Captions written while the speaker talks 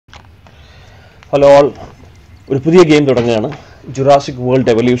Hello all. ഒരു പുതിയ game തുടങ്ങുകയാണ്. Jurassic World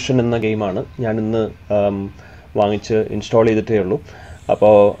Evolution എന്ന ഗെയിമാണ് ഞാൻ ഇന്ന് വാങ്ങിച്ച് ഇൻസ്റ്റാൾ ചെയ്തിട്ടേ ഉള്ളൂ.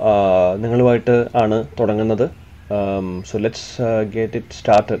 അപ്പോൾ നിങ്ങളുമായിട്ട് ആണ് തുടങ്ങുന്നത്. So let's get it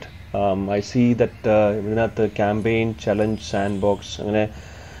started. I see that ഇതിനകത്ത് ക്യാമ്പയിൻ, ചലഞ്ച്, സാൻഡ് ബോക്സ് അങ്ങനെ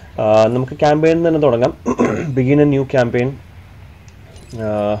നമുക്ക് ക്യാമ്പയിൻ തന്നെ തുടങ്ങാം. Begin A new campaign.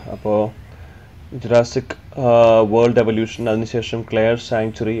 അപ്പോൾ ജുറാസിക് വേൾഡ് എവല്യൂഷൻ, അതിനുശേഷം ക്ലെയർ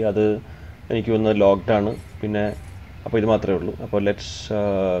സാങ്ച്വറി, അത് എനിക്ക് തോന്നുന്നത് ലോക്ക്ഡ് ആണ്. പിന്നെ അപ്പോൾ ഇത് മാത്രമേ ഉള്ളൂ. അപ്പോൾ ലെറ്റ്സ്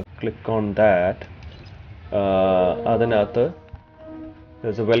ക്ലിക്ക് ഓൺ ദാറ്റ്. അതിനകത്ത്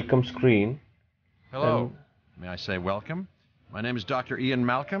there's a welcome screen. Hello. May I say welcome? My name is Dr. Ian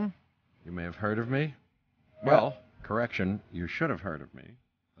Malcolm. You may have heard of me. Well, correction, you should have heard of me,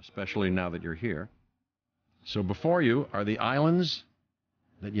 especially now that you're here. So before you are the islands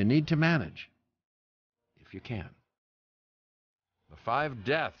that you need to manage, if you can. The 5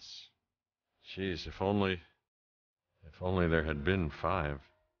 deaths. Jeez, if only there had been 5.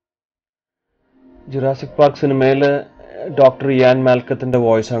 Jurassic park സിനിമയിൽ doctor Ian മാൽക്കത്തിൻ്റെ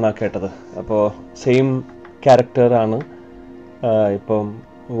voice ആണ് കേട്ടത്. അപ്പോൾ same ക്യാരക്ടറാണ് ഇപ്പം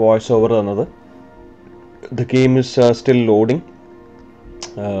voice over തന്നത്. The game is still loading.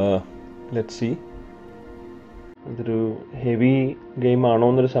 Let's see. ഇതൊരു heavy game ആണോ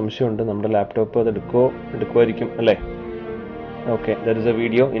എന്നൊരു സംശയമുണ്ട്. നമ്മുടെ ലാപ്ടോപ്പ് അത് എടുക്കുമായിരിക്കും അല്ലേ? Okay, there is a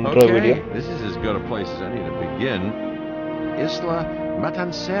video, intro video. This is as good a place as any to begin. Isla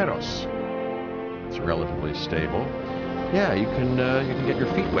Matanceros. It's relatively stable. Yeah, you can get your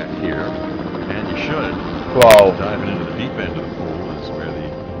feet wet here, and you should. Wow. Diving into the deep end of the pool is where the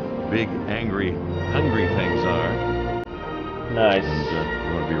big, angry, hungry things are. Nice. And you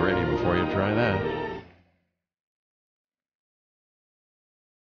want to be ready before you try that.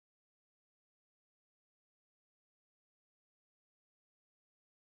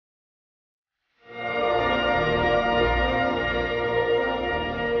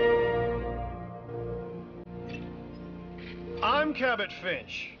 I'm Cabot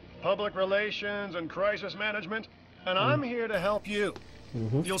Finch, Public Relations and Crisis Management, and I'm here to help you.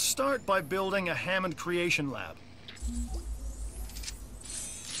 You'll start by building a Hammond Creation Lab.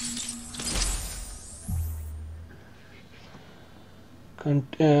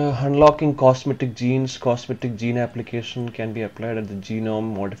 Unlocking cosmetic genes. Cosmetic gene application can be applied at the genome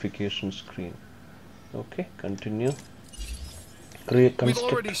modification screen. Okay, continue. We've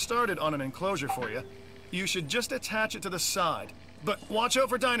already started on an enclosure for you. You should just attach it to the side. But watch out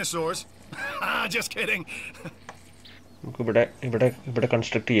for dinosaurs. Just kidding. ഇവിടെ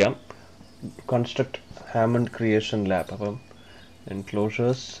construct ചെയ്യാം. Construct Hammond Creation Lab. അപ്പം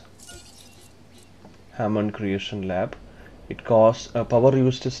enclosures, Hammond Creation Lab. It costs, power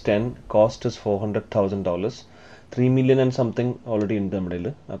used is 10, cost is $400,000. 3 million and something already ഉണ്ട് നമ്മുടെ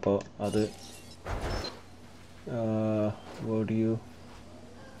കയ്യിൽ. അപ്പോൾ അത് where do you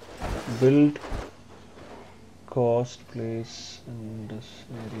build, cost, place in this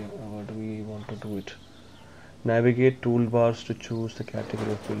area? What do we want to do it? Navigate toolbars to choose the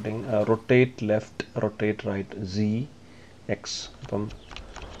category of building. Rotate left, rotate right, Z, X. അപ്പം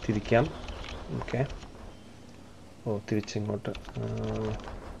തിരിക്കാം. Okay. തിരിച്ചിങ്ങോട്ട്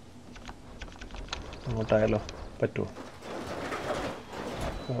അങ്ങോട്ടായാലോ? പറ്റുമോ?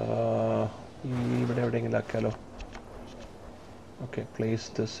 ഇവിടെ എവിടെയെങ്കിലും ആക്കിയാലോ? Okay,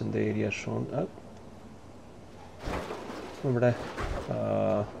 place this in the area Sean. ഇവിടെ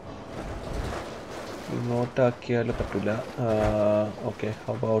ഇങ്ങോട്ടാക്കിയാൽ പറ്റില്ല. Okay,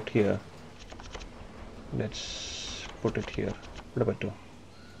 how about here? Let's put it here. ഇവിടെ പറ്റുമോ?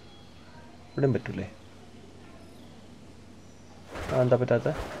 ഇവിടെയും പറ്റൂലേ? എന്താ പറ്റാത്ത?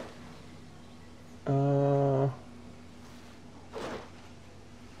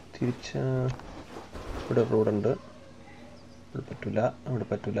 തിരിച്ച് ഇവിടെ റോഡുണ്ട്. ഇവിടെ പറ്റില്ല, ഇവിടെ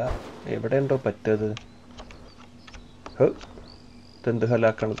പറ്റില്ല. എവിടെ ഉണ്ടോ പറ്റത്? ഇതെന്ത്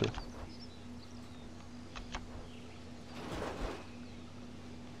ഹലാക്കണത്?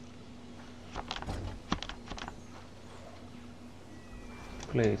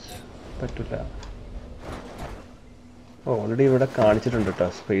 പ്ലേസ് പറ്റില്ല. ഓൾറെഡി ഇവിടെ കാണിച്ചിട്ടുണ്ട് കേട്ടോ,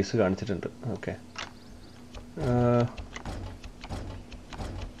 സ്പേസ് കാണിച്ചിട്ടുണ്ട്. Okay,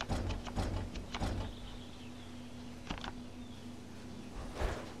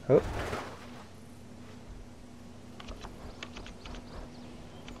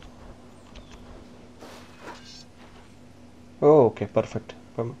 okay, perfect.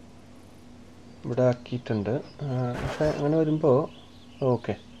 അപ്പം ഇവിടെ ആക്കിയിട്ടുണ്ട്. പക്ഷേ അങ്ങനെ വരുമ്പോൾ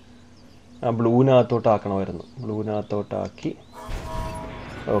okay, ബ്ലൂവിനകത്തോട്ടാക്കണമായിരുന്നു. ബ്ലൂവിനകത്തോട്ടാക്കി.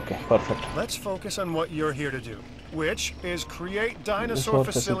 Okay, perfect. Let's focus on what you're here to do. which is create dinosaur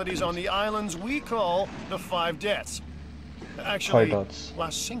facilities on the islands we call the Five Deaths. Actually,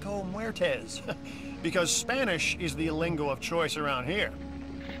 Las Cinco Muertes, because Spanish is the lingo of choice around here.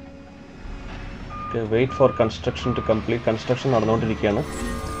 Okay, wait for construction to complete. Construction നടന്നുകൊണ്ടിരിക്കുകയാണ്.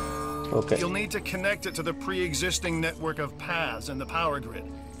 Okay. You'll need to connect it to the pre-existing network of paths in the power grid.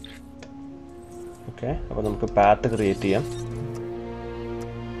 Okay, അപ്പോൾ നമുക്ക് path create ചെയ്യാം.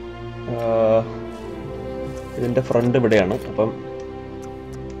 ഇതിന്റെ front ഇവിടെയാണ്. അപ്പം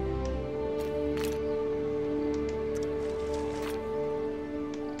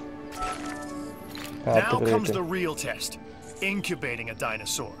now comes the real test, incubating a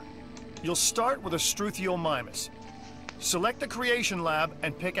dinosaur. You'll start with a Struthiomimus. Select the creation lab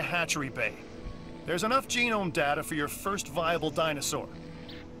and pick a hatchery bay. There's enough genome data for your first viable dinosaur.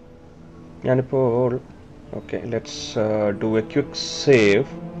 Okay, let's do a quick save.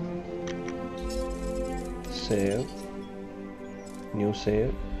 Save. New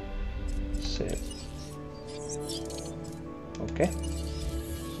save. Save. Okay.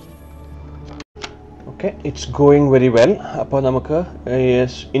 Okay, it's going very well. അപ്പോൾ നമുക്ക്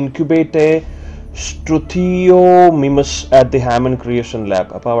incubate a Struthiomimus at the Hammond Creation Lab.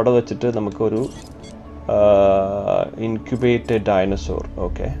 അപ്പോൾ അവിടെ വെച്ചിട്ട് നമുക്കൊരു incubate a dinosaur.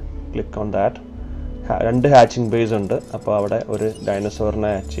 Okay, click on that. രണ്ട് hatching bays ഉണ്ട്. അപ്പോൾ അവിടെ ഒരു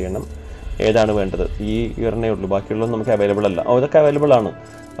ഡൈനസോറിനെ ഹാച്ച് ചെയ്യണം. ഏതാണ് വേണ്ടത്? ഈ ഇയറിനേ ഉള്ളൂ, ബാക്കിയുള്ളത് നമുക്ക് അവൈലബിൾ അല്ല. ഇതൊക്കെ അവൈലബിൾ ആണ്.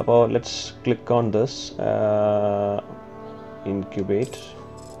 അപ്പോൾ let's click on this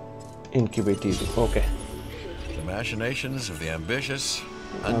incubate ചെയ്തു. Okay. The machinations of the ambitious,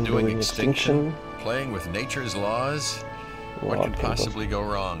 undoing extinction, playing with nature's laws. What could possibly go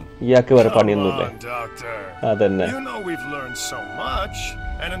wrong? ഇയാൾക്ക് വേറെ പണിയൊന്നുമില്ലേ? അതന്നെ. You know we've learned so much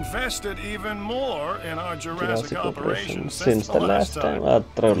and invested even more in our Jurassic operations since the last time.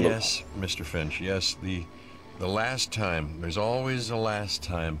 Yes, Mr. Finch. Yes, the last time. There's always a last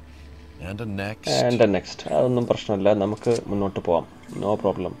time and a next. And a next. അതൊന്നും പ്രശ്നമില്ല. നമുക്ക് മുന്നോട്ട് പോവാം. No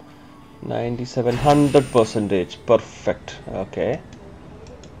problem. 9700% perfect. Okay,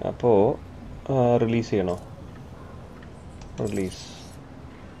 അപ്പോൾ release ചെയ്യണോ? Release.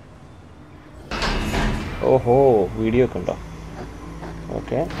 ഓഹോ, video ഒക്കെ ഉണ്ടോ?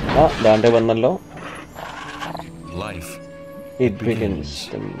 ഓക്കെ, ദാണ്ടെ വന്നല്ലോ. Life. It begins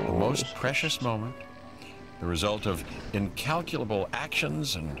the most precious moment, the result of incalculable actions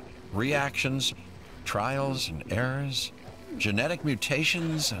and reactions, trials and errors, genetic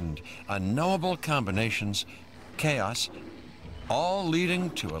mutations and unknowable combinations, chaos, all leading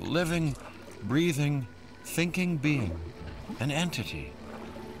to a living, breathing, thinking being, an entity,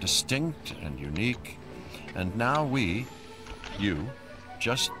 distinct and unique, and now we, you,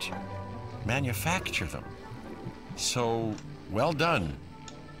 just manufacture them. So, well done,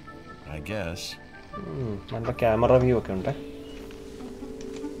 I guess. നല്ല camera view ഒക്കെ ഉണ്ട്.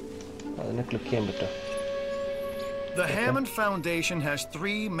 അതിനെ click ചെയ്യാൻ പറ്റും. The Hammond Foundation has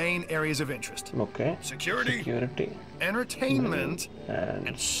three main areas of interest. Okay. Security, entertainment,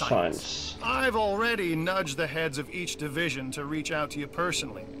 and science. I've already nudged the heads of each division to reach out to you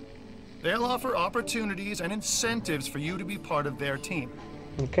personally. They'll offer opportunities and incentives for you to be part of their team.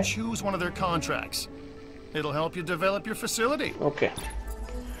 Okay. Choose one of their contracts. It'll help you develop your facility. Okay.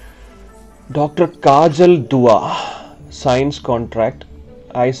 Dr. Kajal Dua, Science Contract,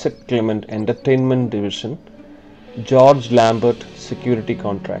 Isaac Clement, Entertainment Division, George Lambert, Security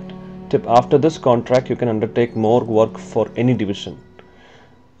Contract. Tip: after this contract, you can undertake more work for any division.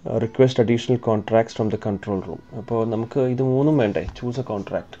 Request additional contracts from the control room. അപ്പോൾ നമുക്ക് ഇത് മൂന്നും വേണ്ടേ? Choose A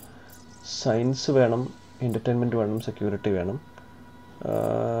contract. Science വേണം, entertainment വേണം, security വേണം.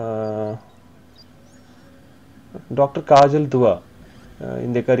 Doctor kajal ദുവ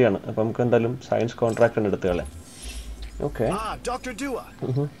ഇന്ത്യക്കാരിയാണ്. അപ്പോൾ നമുക്ക് എന്തായാലും സയൻസ് കോൺട്രാക്ട് ആണ് എടുത്തുകളെ. Okay. Dr. Dua.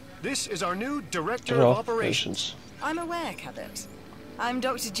 This is our new Director of Operations. I'm aware, Cabot. I'm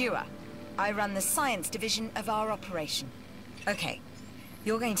Dr. Dua. I run the science division of our operation. Okay,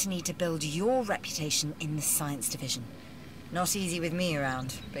 you're going to need to build your reputation in the science division. Not easy with me around,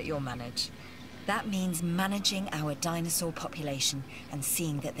 but you'll manage. That means managing our dinosaur population and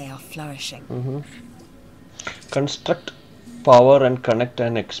seeing that they are flourishing. Construct, power and connect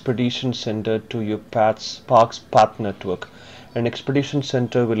an expedition center to your park's path network. An expedition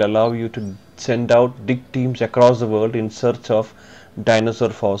center will allow you to send out dig teams across the world in search of dinosaur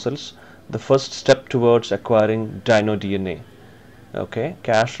fossils, the first step towards acquiring dino DNA. Okay,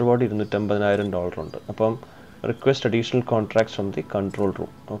 cash reward $250,000 ഉണ്ട്. അപ്പം request additional contracts from the control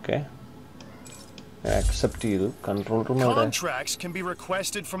room. Okay, accept ചെയ്തു. Control room Contracts can be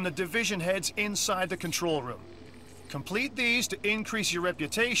requested from the division heads inside the control room. Complete these to increase your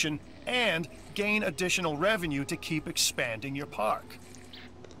reputation and gain additional revenue to keep expanding your park.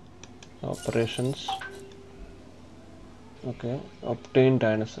 Operations. Okay. Obtain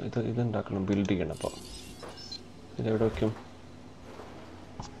dinosaur. This is build ചെയ്യണം അപ്പോൾ ഇതെവിടെ വയ്ക്കും?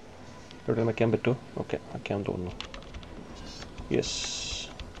 എവിടെ വയ്ക്കാൻ പറ്റുമോ? Okay, വയ്ക്കാൻ തോന്നുന്നു. Yes.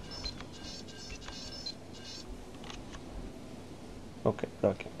 Okay,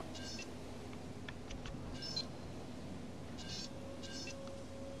 okay.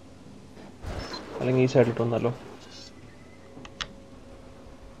 അല്ലെങ്കിൽ ഈ സൈഡിലിട്ട് വന്നാലോ?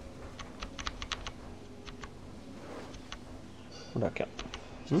 ഉണ്ടാക്കാം.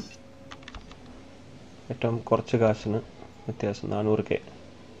 ഏറ്റവും കുറച്ച് കാശിന് വ്യത്യാസം 400K.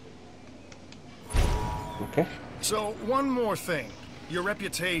 Okay. So one more thing, your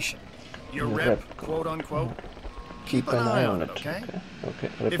reputation, your rep, quote unquote. Keep an eye on it, okay? Okay.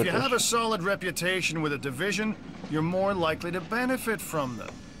 If you have a solid reputation with a division, you're more likely to benefit from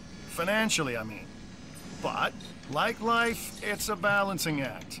them. Financially, I mean. But, like life, it's a balancing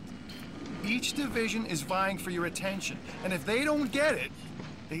act. Each division is vying for your attention, and if they don't get it,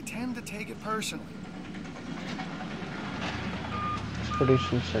 they tend to take it personally.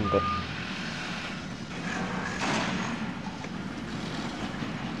 Expedition Center.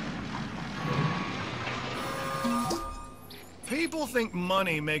 People think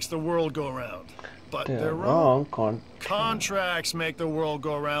money makes the world go round, but they're wrong. Contracts make the world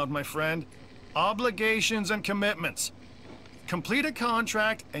go round, my friend. Obligations and commitments. Complete a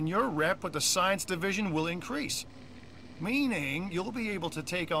contract and your rep with the science division will increase, meaning you'll be able to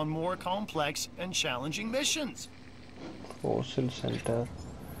take on more complex and challenging missions. Fossil Center,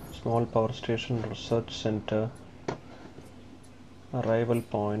 Small Power Station, Research Center, Arrival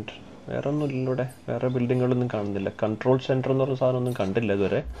Point. വേറെ ഒന്നുമില്ലൂടെ, വേറെ ബിൽഡിങ്ങുകളൊന്നും കാണുന്നില്ല. Control centre എന്ന് പറഞ്ഞ സാധനമൊന്നും കണ്ടില്ല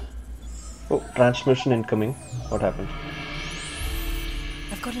ഇതുവരെ. ഓ, transmission incoming. What happened?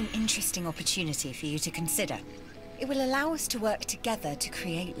 I've got an interesting opportunity for you to consider. It will allow us to work together to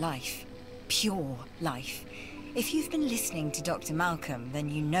create life. Pure life. If you've been listening to Dr. Malcolm, then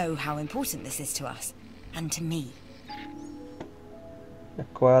you know how important this is to us. And to me.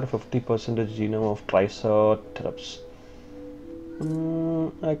 Acquire 50% genome of Triceratops.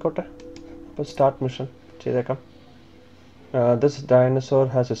 ആയിക്കോട്ടെ, അപ്പോൾ start mission ചെയ്തേക്കാം. This dinosaur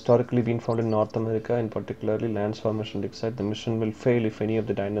has historically been found in North America, in particularly lands formation Dixite. The mission will fail if any of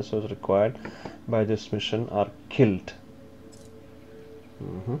the dinosaurs required by this mission are killed.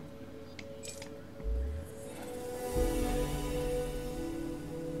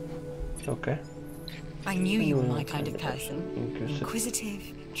 Okay. I knew you were my kind of person. Inquisitive,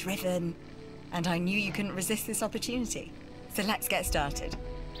 driven, and I knew you couldn't resist this opportunity. So let's get started.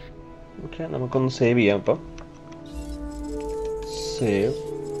 Okay, നമുക്കൊന്ന് save ചെയ്യാം. അപ്പം save,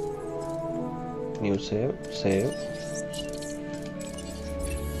 new save, save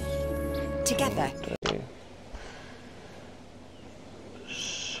together.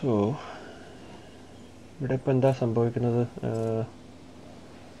 So ഇവിടെ ഇപ്പം എന്താ സംഭവിക്കുന്നത്?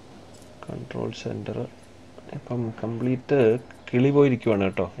 Control centre ഇപ്പം complete കിളി പോയിരിക്കുവാണ്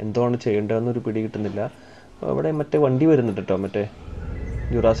കേട്ടോ. എന്താണ് ചെയ്യേണ്ടതെന്നൊരു പിടി കിട്ടുന്നില്ല. അവിടെ മറ്റേ വണ്ടി വരുന്നുണ്ട് കേട്ടോ, മറ്റേ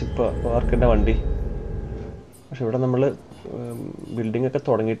ജുറാസിക് പാർക്കിൻ്റെ വണ്ടി. പക്ഷെ ഇവിടെ നമ്മൾ ബിൽഡിംഗ് ഒക്കെ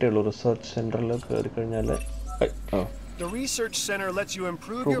തുടങ്ങിയിട്ടേ ഉള്ളൂ. റിസർച്ച് സെൻറ്ററിൽ കയറി കഴിഞ്ഞാൽ The research center lets you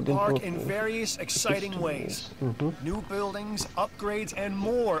improve your park in various exciting ways. New buildings, upgrades, and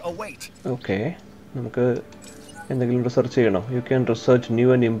more await. Okay, നമുക്ക് എന്തെങ്കിലും റിസർച്ച് ചെയ്യണോ? You can research new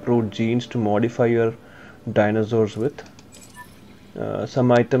and improved genes to modify your dinosaurs with. Some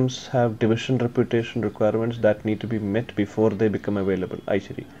items have division reputation requirements that need to be met before they become available.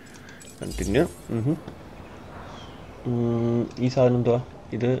 ശരി, continue. ഈ സാധനം എന്തുവാ?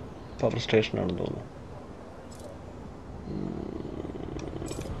 ഇത് power station ആണെന്ന് തോന്നുന്നു.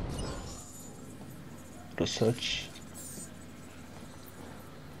 Research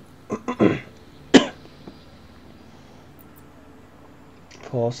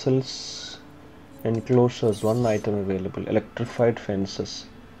fossils enclosures, one item available. Electrified fences.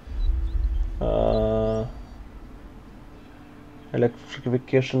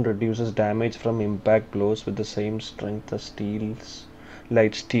 Electrification reduces damage from impact blows with the same strength as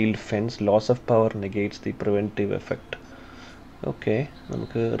light steel fence. Loss of power negates the preventive effect. Okay,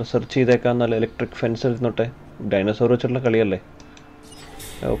 നമുക്ക് research ചെയ്തേക്കാം. നല്ല electric fence ഇരുന്നോട്ടെ. Dinosaur വെച്ചിട്ടുള്ള കളിയല്ലേ.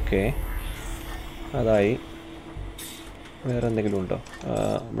 Okay, അതായി. വേറെ എന്തെങ്കിലും ഉണ്ടോ?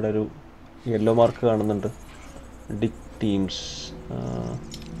 ഇവിടെ ഒരു യെല്ലോ മാർക്ക് കാണുന്നുണ്ട്. ഡിക് ടീംസ്.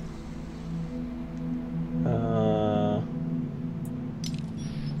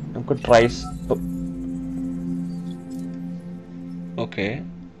 നമുക്ക് ട്രൈസ്. ഓക്കെ,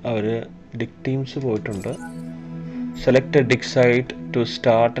 അവർ ഡിക് ടീംസ് പോയിട്ടുണ്ട്. Select a dig site to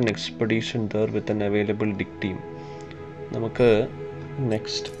start an expedition there with an available dig team. നമുക്ക്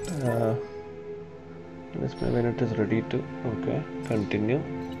next when it is ready to continue.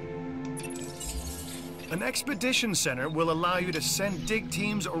 An expedition center will allow you to send dig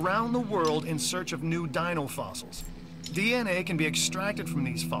teams around the world in search of new dino fossils. DNA can be extracted from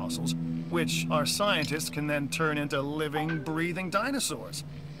these fossils, which our scientists can then turn into living, breathing dinosaurs.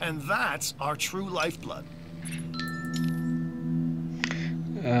 And that's our true lifeblood.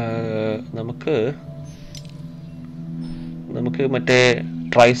 നമുക്ക് മറ്റേ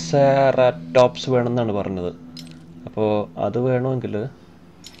triceratops വേണമെന്നാണ് പറഞ്ഞത്. അപ്പോൾ അത് വേണമെങ്കിൽ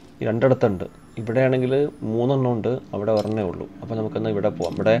രണ്ടിടത്തുണ്ട്. ഇവിടെയാണെങ്കിൽ 3 എണ്ണം ഉണ്ട്, അവിടെ ഒരെണ്ണേ ഉള്ളൂ. അപ്പോൾ നമുക്കെന്നാൽ ഇവിടെ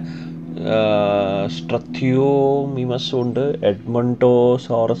പോവാം. ഇവിടെ സ്ട്രത്തിയോമിമസ് ഉണ്ട്,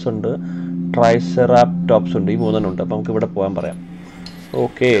 എഡ്മണ്ടോസോറസ് ഉണ്ട്, ട്രൈസെറാപ്റ്റോപ്സ് ഉണ്ട്. ഈ 3 എണ്ണം ഉണ്ട്. അപ്പോൾ നമുക്ക് ഇവിടെ പോകാൻ പറയാം.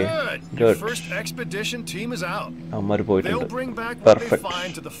 Okay, good. അമ്മമാർ പോയിട്ടുണ്ട്. പെർഫെക്റ്റ്.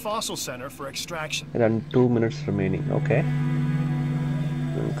 2 minutes remaining. ഓക്കെ,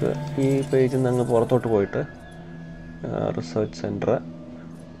 നമുക്ക് ഈ പേജിൽ നിന്ന് അങ്ങ് പുറത്തോട്ട് പോയിട്ട് research centre,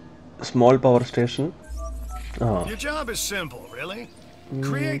 small power station. Your job is simple, really.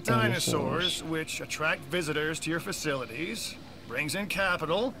 Create dinosaurs which attract visitors to your facilities, brings in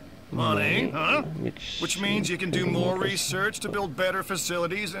capital, money, which means you can do more research to build better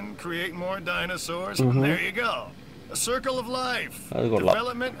facilities and create more dinosaurs. And there you go. A circle of life,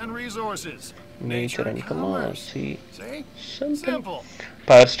 development and resources, nature and commerce. See? Simple.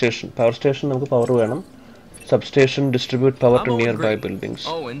 Power station. Power station നമുക്ക് power വേണം. Substation distribute power to nearby buildings.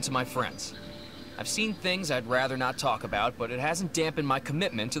 Owen to my friends. I've seen things I'd rather not talk about, but it hasn't dampened my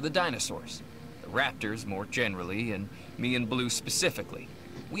commitment to the dinosaurs. The raptors more generally, and me and Blue specifically.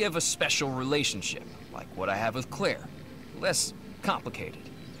 We have a special relationship, like what I have with Claire. Less complicated.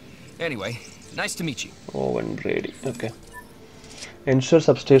 Anyway, nice to meet you. Owen Brady. Okay. Ensure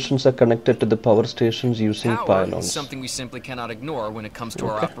substations are connected to the power stations using pylons. Power is something we simply cannot ignore when it comes to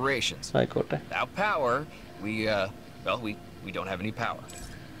our operations. Without power, we don't have any power.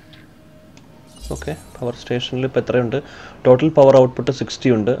 Okay, power stationil ഇപ്പോൾ എത്രയുണ്ട്? Total power output 60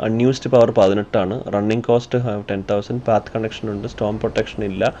 ഉണ്ട്. Unused power 18 ആണ്. Running cost 10,000. Path connection ഉണ്ട്. Storm protection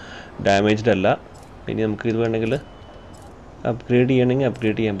ഇല്ല. Damaged അല്ല. ഇനി നമുക്ക് ഇത് വേണമെങ്കിൽ അപ്ഗ്രേഡ് ചെയ്യണമെങ്കിൽ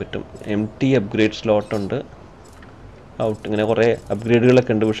അപ്ഗ്രേഡ് ചെയ്യാൻ പറ്റും. MT അപ്ഗ്രേഡ് സ്ലോട്ട് ഉണ്ട്. ഔട്ട് ഇങ്ങനെ കുറേ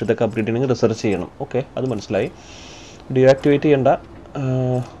അപ്ഗ്രേഡുകളൊക്കെ ഉണ്ട്. പക്ഷേ ഇതൊക്കെ അപ്ഗ്രേഡ് ചെയ്യണമെങ്കിൽ റിസർച്ച് ചെയ്യണം. ഓക്കെ, അത് മനസ്സിലായി. ഡീആക്ടിവേറ്റ് ചെയ്യണ്ട.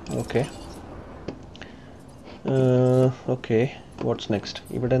 Okay okay, what's next?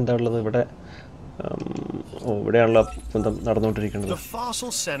 ഇവിടെ എന്താ ഉള്ളത്? ഇവിടെ ഇവിടെയാണല്ലോ നടന്നുകൊണ്ടിരിക്കുന്നത്. The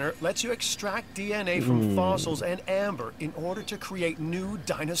fossil center lets you extract DNA from fossils and amber in order to create new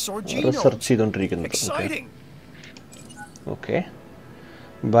dinosaur genomes. Research ചെയ്തുകൊണ്ടിരിക്കുന്നത്. Okay.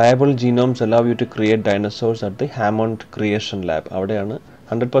 Viable genomes allow you to create dinosaurs at the Hammond Creation Lab. അവിടെയാണ്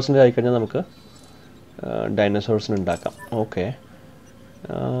 100% ആയിക്കഴിഞ്ഞാൽ നമുക്ക് ഡൈനോസോഴ്സിന് ഉണ്ടാക്കാം. Okay,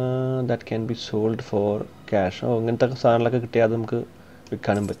 that can be sold for cash. ഇങ്ങനത്തെ സാധനങ്ങളൊക്കെ കിട്ടിയാൽ അത് നമുക്ക്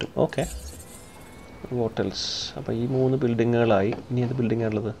വിൽക്കാനും പറ്റും. Okay, hotels. അപ്പോൾ ഈ 3 ബിൽഡിങ്ങുകളായി. ഇനി ഏത്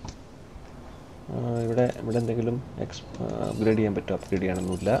ബിൽഡിങ്ങാണുള്ളത്? ഇവിടെ എന്തെങ്കിലും അപ്ഗ്രേഡ് ചെയ്യാൻ പറ്റുമോ? അപ്ഗ്രേഡ്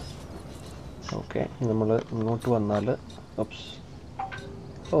ചെയ്യാനൊന്നുമില്ല. ഓക്കെ, നമ്മൾ ഇങ്ങോട്ട് വന്നാൽ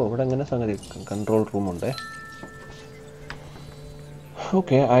ഇവിടെ എങ്ങനെ സംഗതി കൺട്രോൾ റൂമുണ്ട്.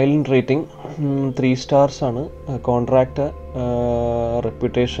 ഓക്കെ, ഐലൻഡ് റേറ്റിംഗ് 3 stars ആണ്. Contract,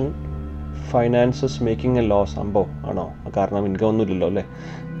 reputation, finances making A loss. അമ്പോ ആണോ? കാരണം ഇൻകം ഒന്നും ഇല്ലല്ലോ അല്ലേ?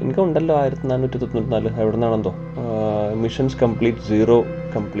 ഇൻകം ഉണ്ടല്ലോ 1494. എവിടെ നിന്നാണെന്തോ. Missions complete 0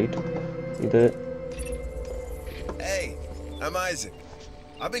 complete. ഇത് Hey, I'm Isaac.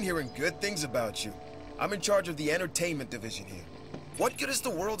 I've been hearing good things about you. I'm in charge of the entertainment division here. What good is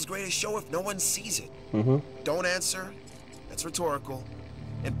the world's greatest show if no one sees it? Don't answer. That's rhetorical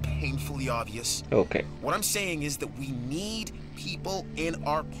and painfully obvious. Okay. What I'm saying is that we need people in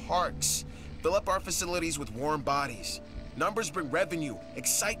our parks. Fill up our facilities with warm bodies. Numbers bring revenue,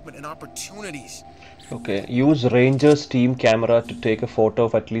 excitement, and opportunities. Okay. Use Ranger's team camera to take a photo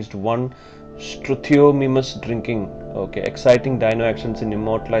of at least one Struthiomimus drinking. Okay. Exciting dino actions in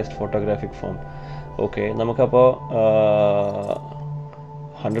immortalized photographic form. Okay. നമുക്കപ്പോൾ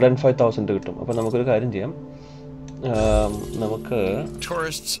 105,000 കിട്ടും. അപ്പോൾ നമുക്കൊരു കാര്യം ചെയ്യാം.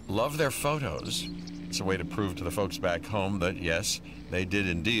 Tourists love their photos. It's a way to prove to the folks back home that yes, they did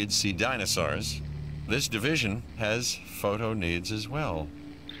indeed see dinosaurs. This division has photo needs as well.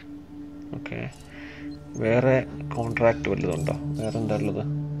 Okay. വേറെ contract വല്ലതുണ്ടോ? വേറെ എന്താ ഉള്ളത്?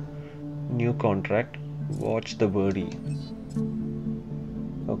 New contract, watch the birdie.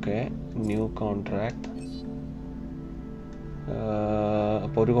 Okay, new contract.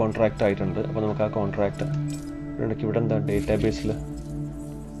 അപ്പോൾ ഒരു contract ആയിട്ടുണ്ട്. അപ്പോൾ നമുക്ക് ആ കോൺട്രാക്റ്റ് ഇടയ്ക്ക് ഇവിടെ എന്താ ഡേറ്റാബേസിൽ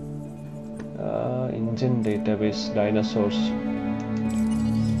ഇഞ്ചിൻ ഡേറ്റാബേസ് ഡൈനോസോർസ്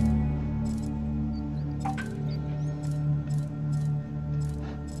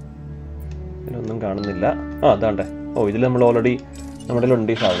ഇതിലൊന്നും കാണുന്നില്ല. അതാണ്ടേ. ഇതിൽ നമ്മൾ ഓൾറെഡി നമ്മുടെ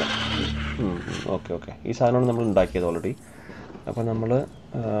ഉണ്ട് ഈ സാധനം. ഓക്കെ ഓക്കെ, ഈ സാധനമാണ് നമ്മൾ ഉണ്ടാക്കിയത് ഓൾറെഡി. അപ്പോൾ നമ്മൾ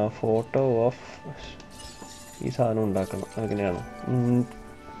ഫോട്ടോ ഓഫ് ഈ സാധനം ഉണ്ടാക്കണം. അതെങ്ങനെയാണ്?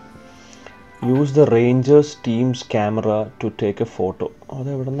 Use the Rangers teams camera to take A photo. അത്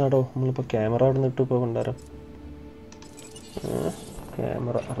എവിടെ നിന്നാടോ? നമ്മളിപ്പോൾ ക്യാമറ അവിടെ നിന്നിട്ട് ഇപ്പോൾ കൊണ്ടുവരാം.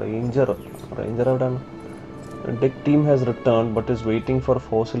 ക്യാമറ റേഞ്ചർ എവിടെയാണ്? Deck team has returned but is waiting for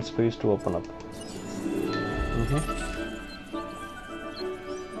fossil space to open up.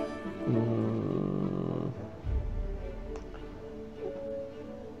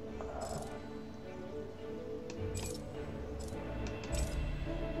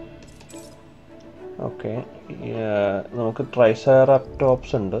 Okay, നമുക്ക്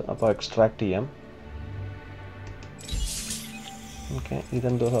ട്രൈസെറാപ്റ്റോപ്സ് ഉണ്ട്, അപ്പോൾ എക്സ്ട്രാക്ട് ചെയ്യാം. ഓക്കെ,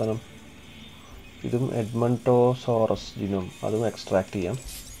 ഇതെന്തോ സാധനം? ഇതും എഡ്മണ്ടോസോറസ് ജിനോം, അതും എക്സ്ട്രാക്ട് ചെയ്യാം.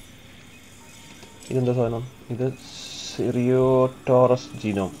 ഇതെന്താ സാധനം? ഇത് സിറിയോട്ടോറസ്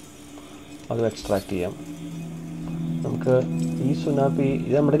ജിനോം, അതും എക്സ്ട്രാക്ട് ചെയ്യാം. നമുക്ക് ഈ സുനാപ്പി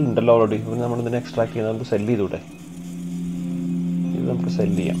ഇത് നമ്മുടെ ഉണ്ടല്ലോ ഓൾറെഡി. ഇവിടെ നമ്മളിതിനെ എക്സ്ട്രാക്ട് ചെയ്യാം. നമുക്ക് സെല് ചെയ്തൂടെ? ഇത് നമുക്ക്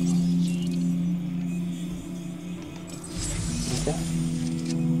സെല് ചെയ്യാം. Okay,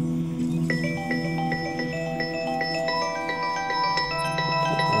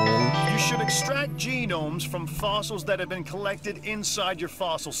 extract genomes from fossils that have been collected inside your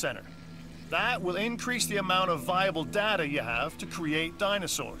fossil center. That will increase the amount of viable data you have to create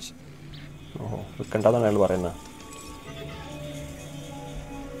dinosaurs. വിൽക്കണ്ടെന്നാണ് അയാൾ പറയുന്നത്.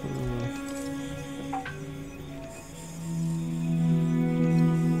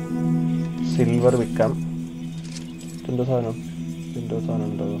 സിൽവർ വിൽക്കാം. ഇതെന്തോ സാധനം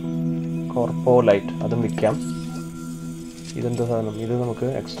ഉണ്ടോ? കോർപ്പോലൈറ്റ്, അതും വിൽക്കാം. ഇതെന്താ സാധനം? ഇത് നമുക്ക്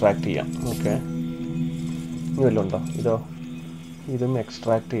എക്സ്ട്രാക്ട് ചെയ്യാം. ഓക്കെ, ഇനി വല്ലതും ഉണ്ടോ? ഇതും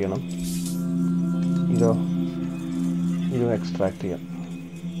എക്സ്ട്രാക്ട് ചെയ്യണം. ഇതും എക്സ്ട്രാക്ട് ചെയ്യാം.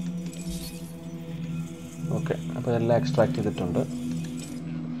 ഓക്കെ, അപ്പോൾ എല്ലാം എക്സ്ട്രാക്ട് ചെയ്തിട്ടുണ്ട്.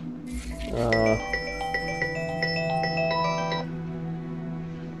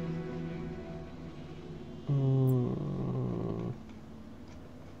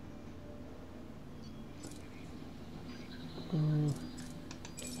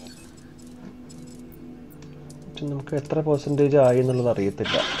 നമുക്ക് എത്ര പെർസെൻറ്റേജ് ആയി എന്നുള്ളത്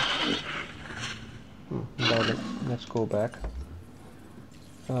അറിയത്തില്ല. എന്തായാലും let's go back.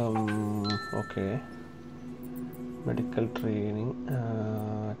 Okay, medical training,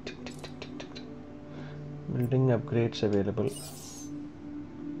 building upgrades available,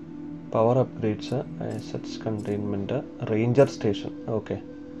 power upgrades, assets containment, ranger station. Okay,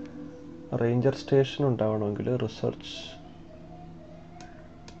 ranger station ഉണ്ടാവണമെങ്കിൽ research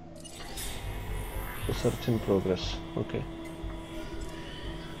in progress. Okay,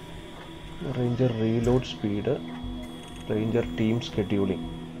 ranger reload speed, ranger team scheduling.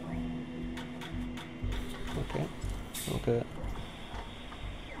 Okay,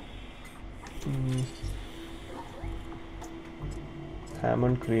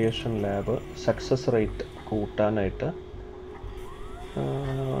 Hammond creation lab success rate കൂട്ടാനായിട്ട്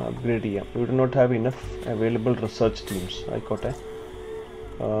upgrade ചെയ്യാം. We do not have enough available research teams. ആയിക്കോട്ടെ,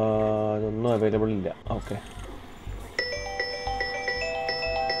 അതൊന്നും available ഇല്ല. Okay,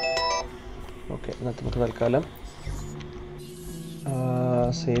 എന്നിട്ട് നമുക്ക് തൽക്കാലം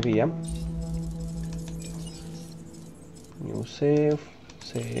save ചെയ്യാം. New save.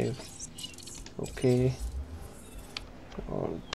 ഓക്കെ,